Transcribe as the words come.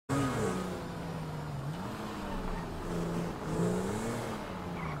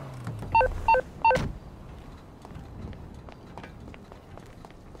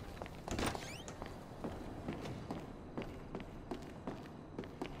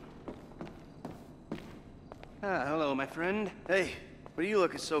Hello, my friend. Hey, what are you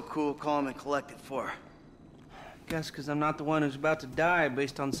looking so cool, calm, and collected for? Guess because I'm not the one who's about to die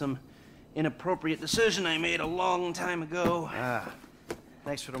based on some inappropriate decision I made a long time ago.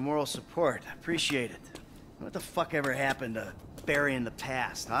 Thanks for the moral support. I appreciate it. What the fuck ever happened to burying the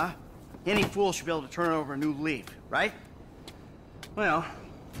past, huh? Any fool should be able to turn over a new leaf, right? Well,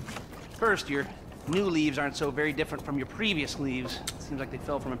 first, your new leaves aren't so very different from your previous leaves. It seems like they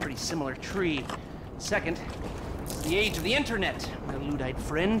fell from a pretty similar tree. Second, this is the age of the internet, my Luddite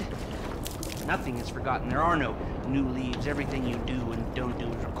friend. Nothing is forgotten. There are no new leaves. Everything you do and don't do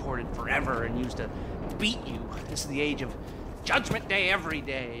is recorded forever and used to beat you. This is the age of Judgment Day every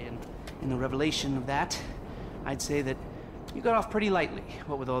day. And in the revelation of that, I'd say that you got off pretty lightly.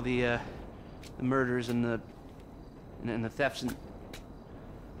 What with all the murders and the thefts and...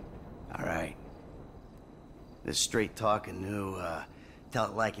 All right. This straight-talking new, tell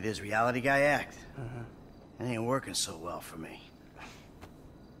it like it is reality guy act. It ain't working so well for me.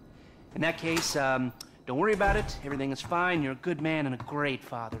 In that case, don't worry about it. Everything is fine. You're a good man and a great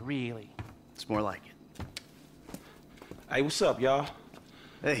father, really. It's more like it. Hey, what's up, y'all?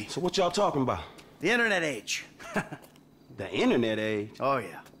 Hey. So what y'all talking about? The internet age. The internet age? Oh,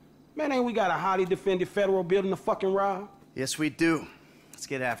 yeah. Man, ain't we got a highly defended federal building to fucking rob? Yes, we do. Let's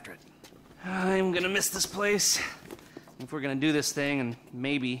get after it. I'm gonna miss this place. If we're gonna do this thing and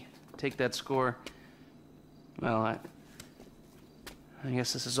maybe take that score, well, I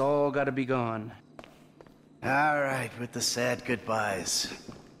guess this has all gotta be gone. All right, with the sad goodbyes.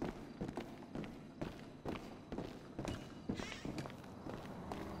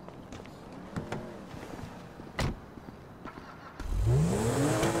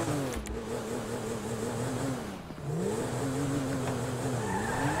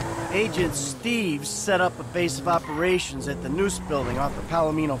 Agent Steve set up a base of operations at the Noose building off the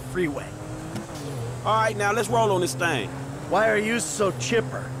Palomino Freeway. All right, now let's roll on this thing. Why are you so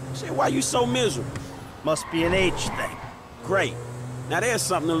chipper? Shit, why you so miserable? Must be an age thing. Great. Now there's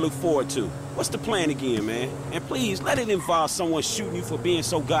something to look forward to. What's the plan again, man? And please, let it involve someone shooting you for being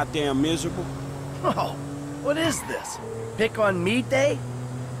so goddamn miserable. Oh, what is this? Pick on me day?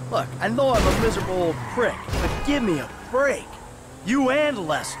 Look, I know I'm a miserable old prick, but give me a break. You and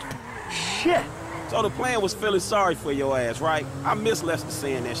Lester. Shit. So the plan was feeling sorry for your ass, right? I miss Lester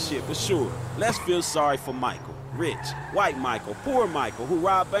saying that shit, for sure. Let's feel sorry for Michael. Rich, white Michael, poor Michael, who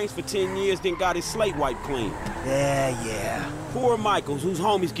robbed banks for 10 years, then got his slate wiped clean. Yeah. Poor Michaels, whose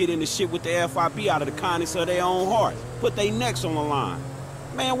homies get into shit with the FIB out of the kindness of their own hearts. Put their necks on the line.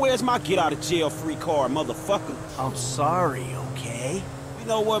 Man, where's my get-out-of-jail-free card, motherfucker? I'm sorry, okay? You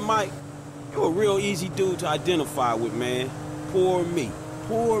know what, Mike? You're a real easy dude to identify with, man. Poor me.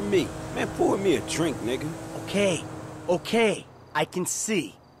 Poor me. Man, pour me a drink, nigga. Okay. I can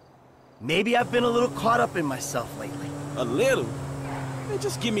see. Maybe I've been a little caught up in myself lately. A little? Man,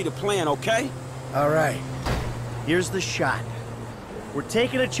 just give me the plan, okay? All right. Here's the shot. We're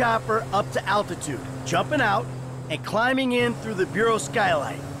taking a chopper up to altitude, jumping out, and climbing in through the Bureau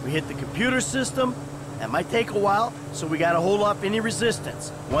skylight. We hit the computer system. That might take a while, so we gotta hold off any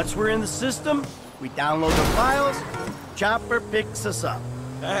resistance. Once we're in the system, we download the files, chopper picks us up.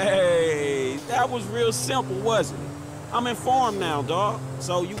 Hey, that was real simple, wasn't it? I'm informed now, dawg.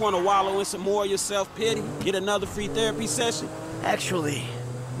 So you want to wallow in some more of your self-pity? Get another free therapy session? Actually,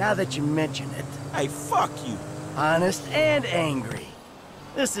 now that you mention it... Hey, fuck you. Honest and angry.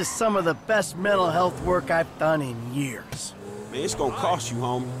 This is some of the best mental health work I've done in years. Man, it's gonna cost you,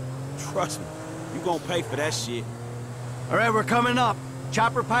 homie. Trust me. You gonna pay for that shit. All right, we're coming up.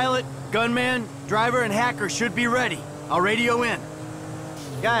 Chopper pilot, gunman, driver, and hacker should be ready. I'll radio in.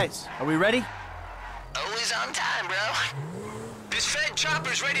 Guys, are we ready? Always on time, bro. This Fed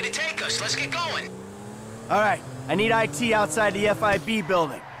chopper's ready to take us. Let's get going. All right, I need IT outside the FIB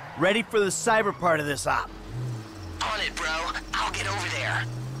building. Ready for the cyber part of this op. On it, bro. I'll get over there.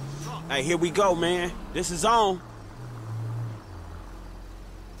 Hey, here we go, man. This is on.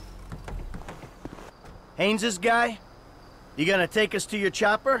 Haynes's guy, you gonna take us to your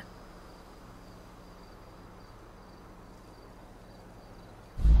chopper?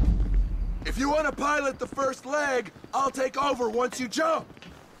 If you want to pilot the first leg, I'll take over once you jump.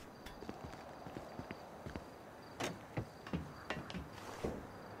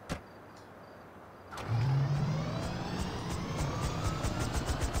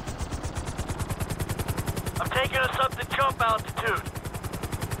 I'm taking us up to jump altitude.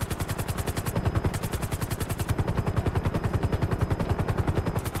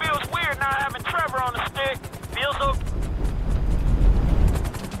 Feels weird not having Trevor on the stick. Feels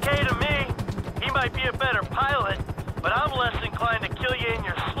okay to me. He might be a better pilot, but I'm less inclined to kill you in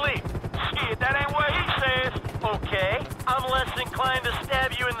your sleep. Shit, that ain't what he says.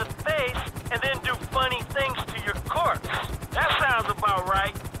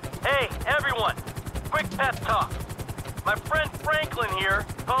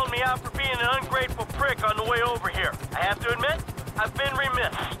 prick on the way over here. I have to admit, I've been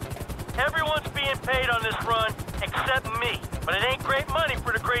remiss. Everyone's being paid on this run except me. But it ain't great money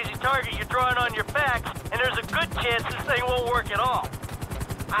for the crazy target you're drawing on your backs, and there's a good chance this thing won't work at all.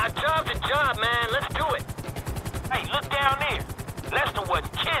 Job's a job, man. Let's do it. Hey, look down there. Lester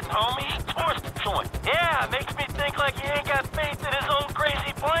wasn't kidding, homie. He torched the joint. Yeah, makes me think like he ain't got faith in his own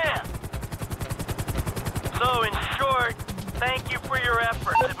crazy plan. So, in short, thank you for your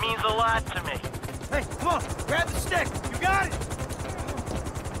efforts. It means a lot to me. Hey, come on, grab the stick. You got it.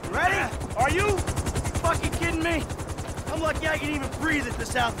 Ready? Are you? You fucking kidding me? I'm lucky I can even breathe at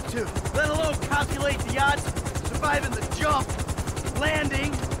this altitude, let alone calculate the odds of surviving the jump,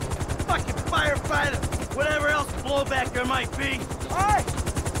 landing, fucking firefighter, whatever else blowback there might be. All right,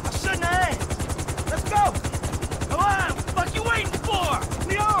 I shouldn't have. Let's go. Come on, what the fuck you waiting for?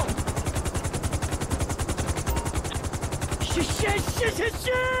 We on. Shit.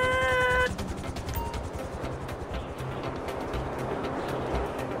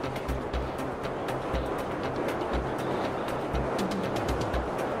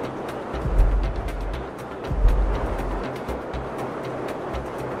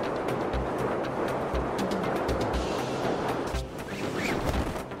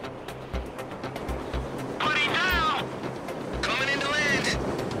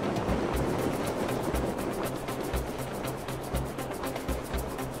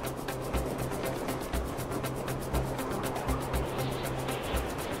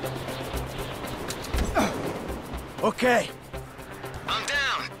 Okay. I'm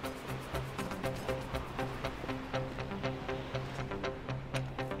down.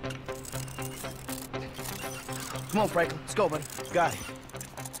 Come on, Franklin. Let's go, buddy. Got it.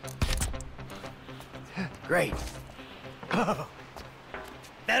 Great.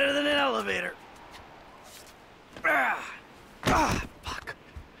 Better than an elevator. Fuck.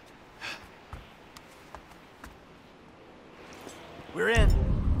 We're in.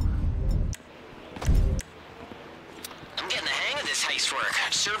 I'm getting the hang of this heist work.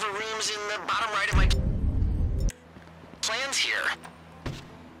 Server room's in the bottom right of my plans here.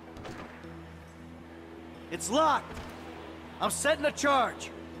 It's locked. I'm setting a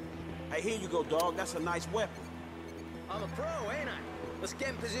charge. Hey, here you go, dog. That's a nice weapon. I'm a pro, ain't I? Let's get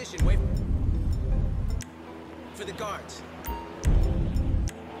in position. Wait for the guards.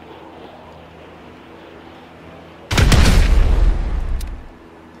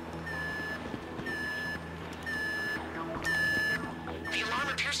 The alarm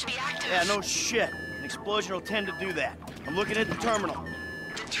appears to be active. Yeah, no shit. An explosion will tend to do that. I'm looking at the terminal.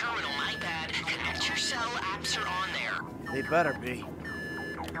 The terminal, my bad. Connect your cell apps are on there. They better be.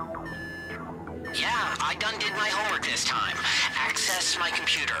 Yeah, I done did my homework this time. Access my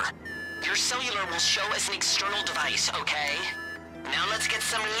computer. Your cellular will show as an external device, okay? Now let's get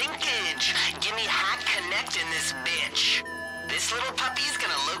some linkage. Give me hack connect in this bitch. This little puppy's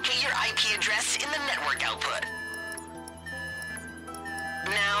gonna locate your IP address in the network output.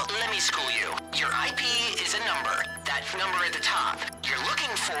 Now, let me school you. Your IP is a number. That number at the top. You're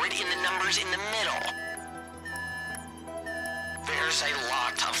looking for it in the numbers in the middle. There's a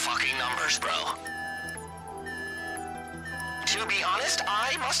lot of fucking numbers, bro. To be honest,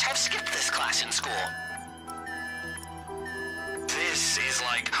 I must have skipped this class in school. This is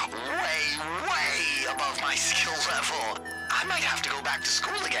like way above my skill level. I might have to go back to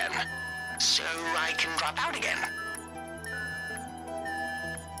school again, so I can drop out again.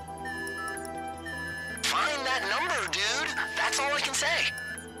 Find that number, dude. That's all I can say.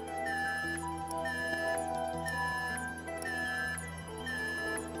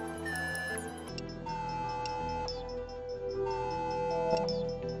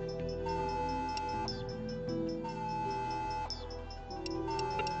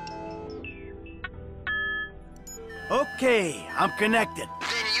 Okay, I'm connected.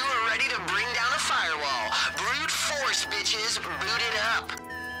 Then you are ready to bring down a firewall. Brute force, bitches. Boot it up.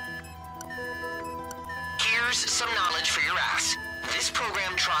 Here's some knowledge for your ass. This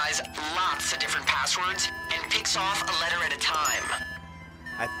program tries lots of different passwords and picks off a letter at a time.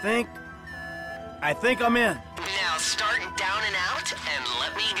 I think I'm in. Now start down and out and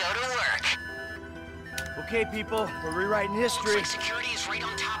let me go to work. Okay, people, we're rewriting Looks history. like security is right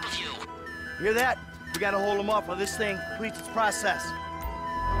on top of you. Hear that? We gotta hold them off while this thing completes its process.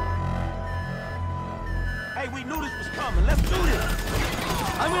 Hey, we knew this was coming. Let's do this.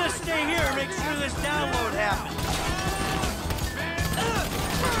 I'm gonna stay here and make sure this download happens.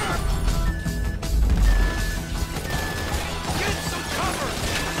 Get some cover!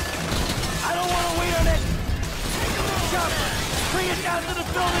 I don't want to wait on it. Chopper, bring it down to the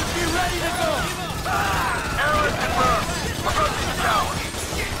building. Be ready to go. Arrow is confirmed. Approaching the tower.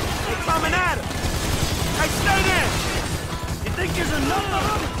 They coming at us. enough of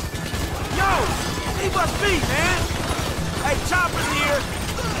them! Yo! Leave us be, man! Hey, Chopper's here!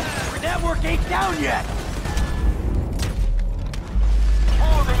 Our network ain't down yet!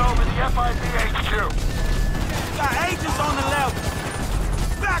 Holding over the FIB HQ. Got agents on the level!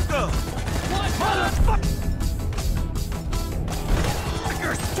 Back up! What? Motherfucker!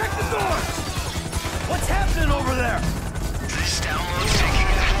 Check the doors! What's happening over there? This download's taking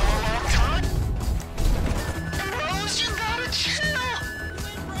a hell of a long time. Rose, you gotta chill.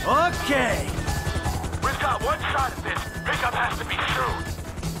 Okay. We've got one shot at this. Pickup has to be soon.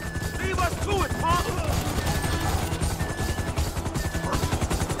 Leave us to it, punk!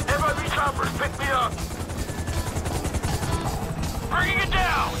 FIB choppers, pick me up. Bringing it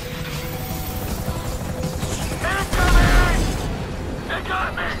down. Incoming! They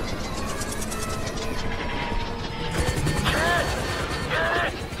got me! Get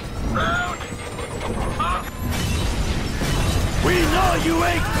it! Round! Up! We know you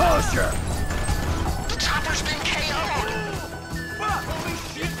ain't kosher! The chopper's been KO'd. Holy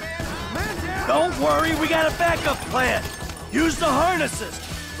shit, man! Don't worry, we got a backup plan. Use the harnesses.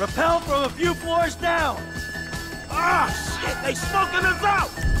 Rappel from a few floors down. Ah, shit! They smoking us out!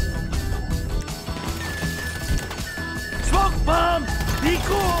 Smoke bomb! Be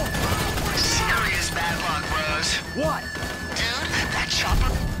cool! Serious bad luck, Rose. What? Dude, that chopper...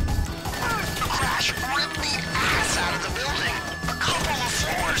 The crash ripped the ass out of the building. A couple of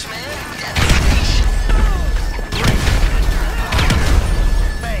floors, man. Devastation.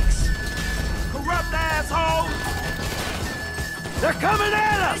 Thanks. Corrupt asshole! They're coming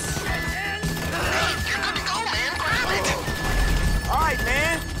at us! Hey, you're good to go, man. Grab it. All right,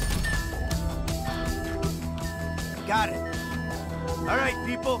 man. Got it. All right,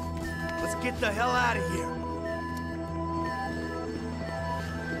 people. Let's get the hell out of here.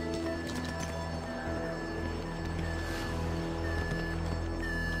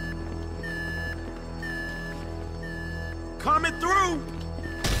 Coming through!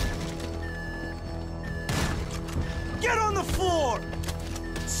 Get on the floor!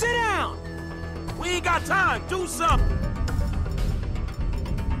 Sit down! We ain't got time. Do something.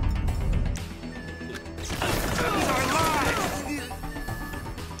 These are lives.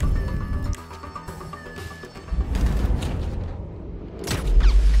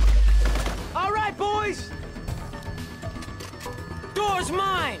 All right, boys! Door's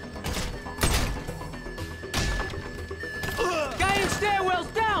mine! Guy in stairwell's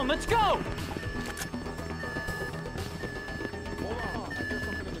down, let's go!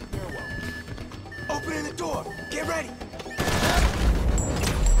 Opening the door. Get ready.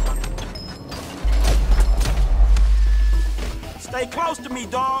 Stay close to me,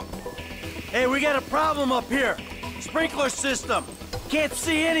 dog. Hey, we got a problem up here. Sprinkler system. Can't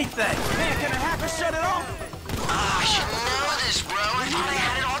see anything. Man, can a hacker shut it off? I should know this, bro. I thought I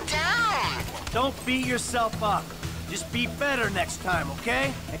had it all down. Don't beat yourself up. Just be better next time,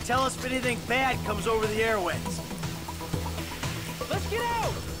 okay? And tell us if anything bad comes over the airways. Let's get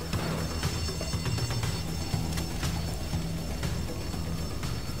out!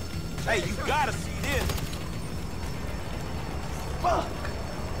 Hey, you gotta see this. Fuck!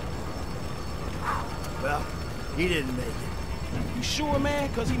 Well, he didn't make it. You sure, man?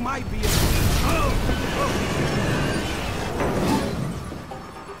 Cause he might be a...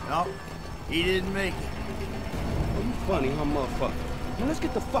 No, he didn't make it. Oh, you funny, huh, motherfucker? Now let's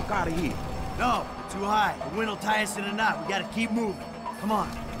get the fuck out of here. No, too high. The wind will tie us in a knot. We gotta keep moving. Come on,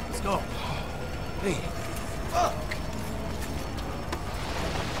 let's go. Man, fuck.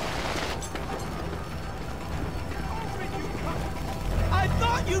 I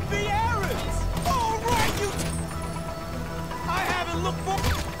thought you'd be Arabs! All right, you... I haven't looked for...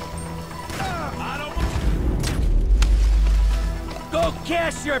 I don't... Go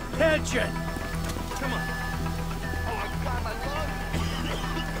cash your pension! Come on. Oh, God, my lung!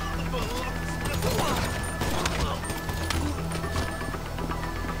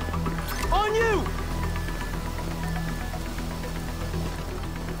 On you!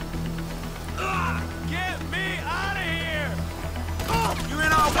 Get me out of here! You're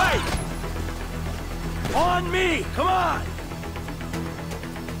in our way! On me! Come on!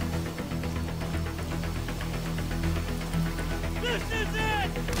 This is it!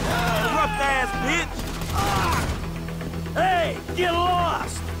 Corrupt ass bitch! Hey, get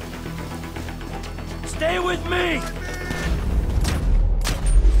lost! Stay with me!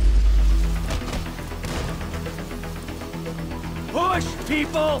 Push,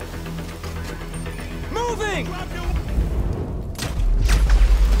 people! Moving!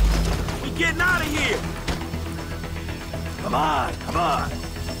 We getting out of here! Come on, come on!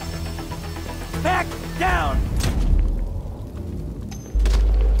 Back down!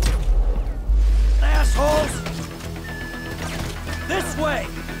 assholes! This way!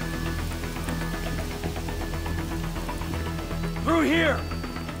 Through here!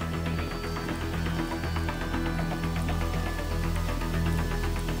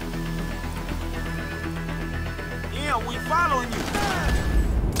 Yeah, we following you.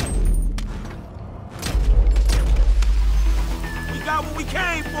 We got what we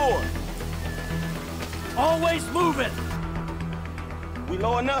came for. Always moving! We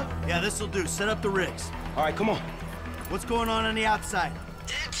low enough? Yeah, this'll do. Set up the rigs. All right, come on. What's going on the outside?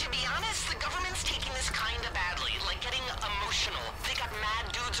 To be honest, the government's taking this kinda badly, like getting emotional. They got mad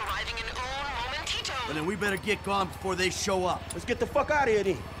dudes arriving in un momentito. Well, then we better get gone before they show up. Let's get the fuck out of here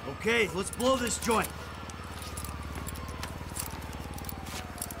then. Okay, let's blow this joint.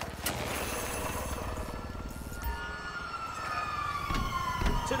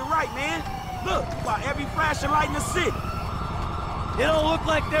 To the right, man. Look, by every flashing light in the city. It don't look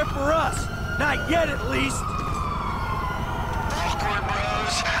like they're for us. Not yet, at least. Awkward,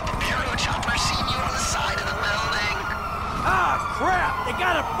 bros. A bureau chopper seen you on the side of the building. Ah, crap! They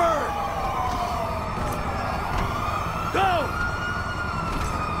got a bird! Go!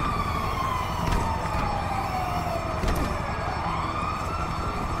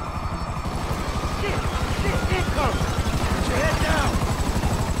 Shit! It comes! Put your head down!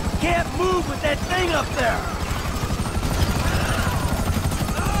 Can't move with that thing up there!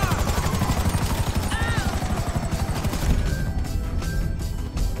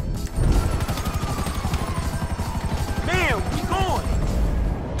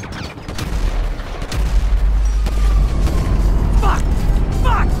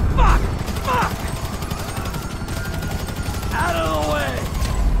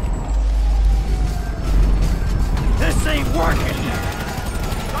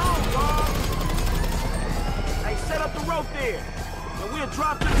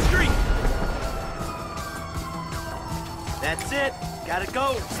 That's it. Gotta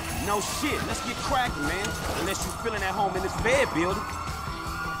go. No shit. Let's get cracking, man. Unless you're feeling at home in this Fed building.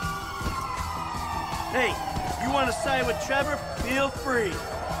 Hey, you want to side with Trevor? Feel free.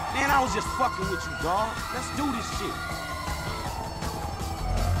 Man, I was just fucking with you, dawg. Let's do this shit.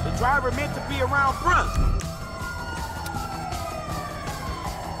 The driver meant to be around front.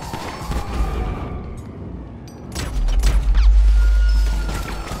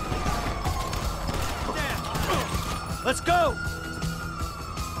 Let's go!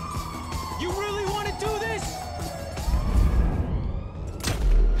 You really want to do this?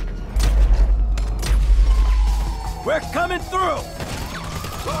 We're coming through!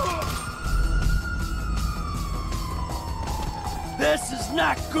 This is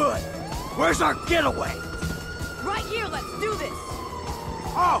not good! Where's our getaway? Right here, let's do this!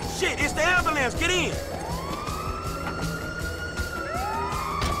 Oh, shit, it's the ambulance! Get in!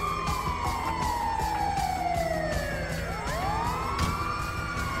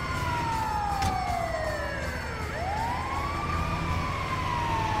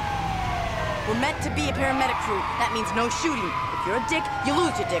 We're meant to be a paramedic crew. That means no shooting. If you're a dick, you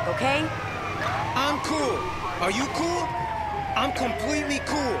lose your dick, okay? I'm cool. Are you cool? I'm completely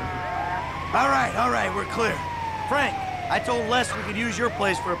cool. All right, we're clear. Frank, I told Les we could use your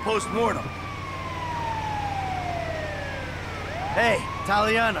place for a post-mortem. Hey,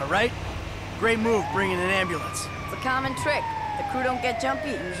 Taliana, right? Great move bringing an ambulance. It's a common trick. If the crew don't get jumpy,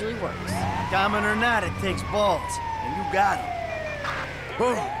 it usually works. Common or not, it takes balls. And you got them.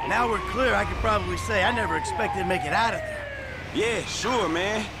 Whew, now we're clear, I could probably say I never expected to make it out of there. Yeah, sure,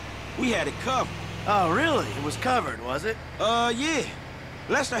 man. We had it covered. Oh, really? It was covered, was it? Yeah.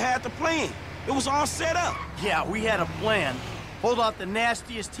 Lester had the plan. It was all set up. Yeah, we had a plan. Hold off the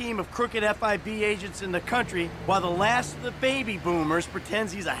nastiest team of crooked FIB agents in the country while the last of the baby boomers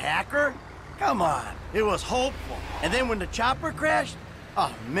pretends he's a hacker? Come on, it was hopeful. And then when the chopper crashed,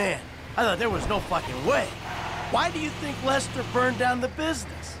 oh man, I thought there was no fucking way. Why do you think Lester burned down the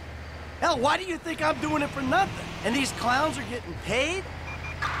business? Hell, why do you think I'm doing it for nothing? And these clowns are getting paid?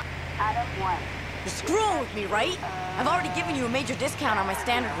 Adam 1. You're screwing with me, right? I've already given you a major discount on my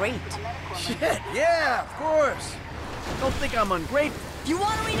standard rate. Shit, yeah, of course. Don't think I'm ungrateful. If you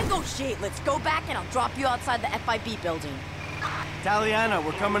want to renegotiate, let's go back and I'll drop you outside the FIB building. Taliana,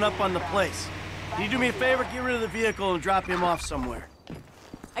 we're coming up on the place. Can you do me a favor? Get rid of the vehicle and drop him off somewhere.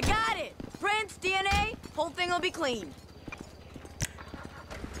 I got it! Prints, DNA, whole thing will be clean.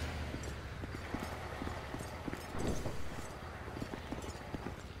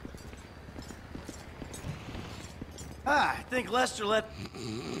 Ah, I think Lester let...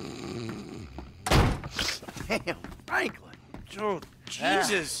 Damn, Franklin. Oh,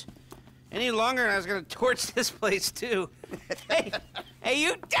 Jesus. Any longer and I was gonna torch this place, too. Hey,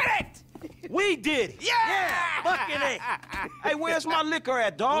 you did it! We did it. Yeah! Fucking A! Hey, where's my liquor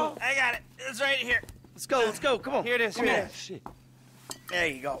at, dog? I got it. It's right here. Let's go, come on. Here it is. Come Here it on. is. Shit. There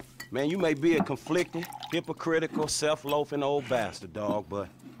you go. Man, you may be a conflicting, hypocritical, self-loafing old bastard, dog, but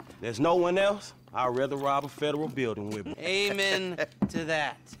there's no one else I'd rather rob a federal building with me. Amen to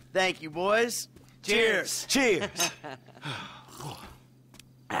that. Thank you, boys. Cheers. Cheers.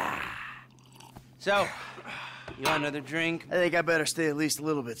 So, you want another drink? I think I better stay at least a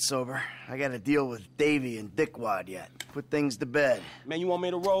little bit sober. I gotta deal with Davey and Dickwad yet. Put things to bed. Man, you want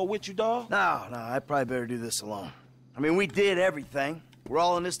me to roll with you, dog? No, I probably better do this alone. I mean, we did everything. We're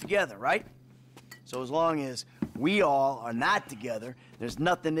all in this together, right? So as long as we all are not together, there's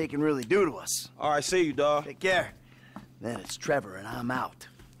nothing they can really do to us. All right, see you, dog. Take care. Then it's Trevor and I'm out.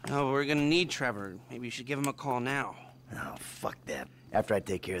 Oh, we're gonna need Trevor. Maybe you should give him a call now. Oh, fuck that. After I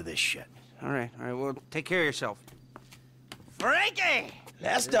take care of this shit. All right, well, take care of yourself. Frankie!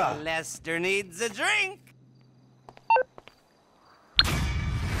 Lester! Lester needs a drink.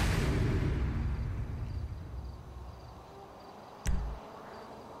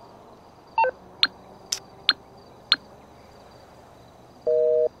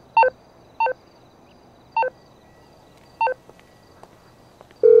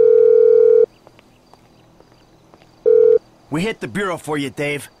 We hit the bureau for you,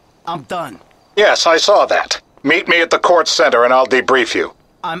 Dave. I'm done. Yes, I saw that. Meet me at the court center and I'll debrief you.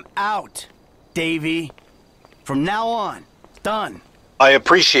 I'm out, Davey. From now on, done. I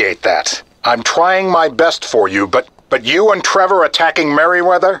appreciate that. I'm trying my best for you, but you and Trevor attacking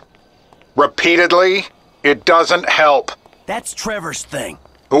Merriweather? Repeatedly? It doesn't help. That's Trevor's thing.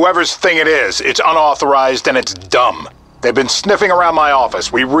 Whoever's thing it is, it's unauthorized and it's dumb. They've been sniffing around my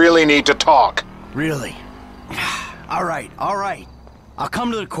office. We really need to talk. Really? All right. I'll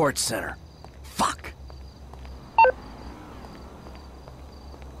come to the court center. Fuck.